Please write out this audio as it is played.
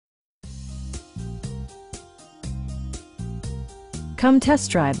Come test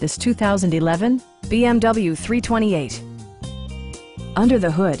drive this 2011 BMW 328. Under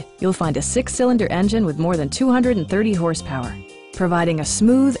the hood, you'll find a 6-cylinder engine with more than 230 horsepower, providing a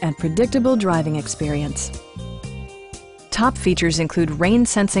smooth and predictable driving experience. Top features include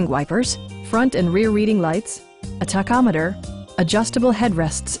rain-sensing wipers, front and rear reading lights, a tachometer, adjustable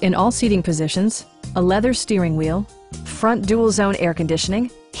headrests in all seating positions, a leather steering wheel, front dual-zone air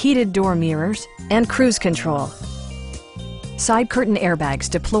conditioning, heated door mirrors, and cruise control. Side curtain airbags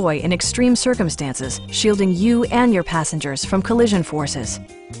deploy in extreme circumstances, shielding you and your passengers from collision forces.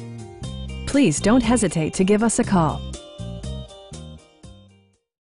 Please don't hesitate to give us a call.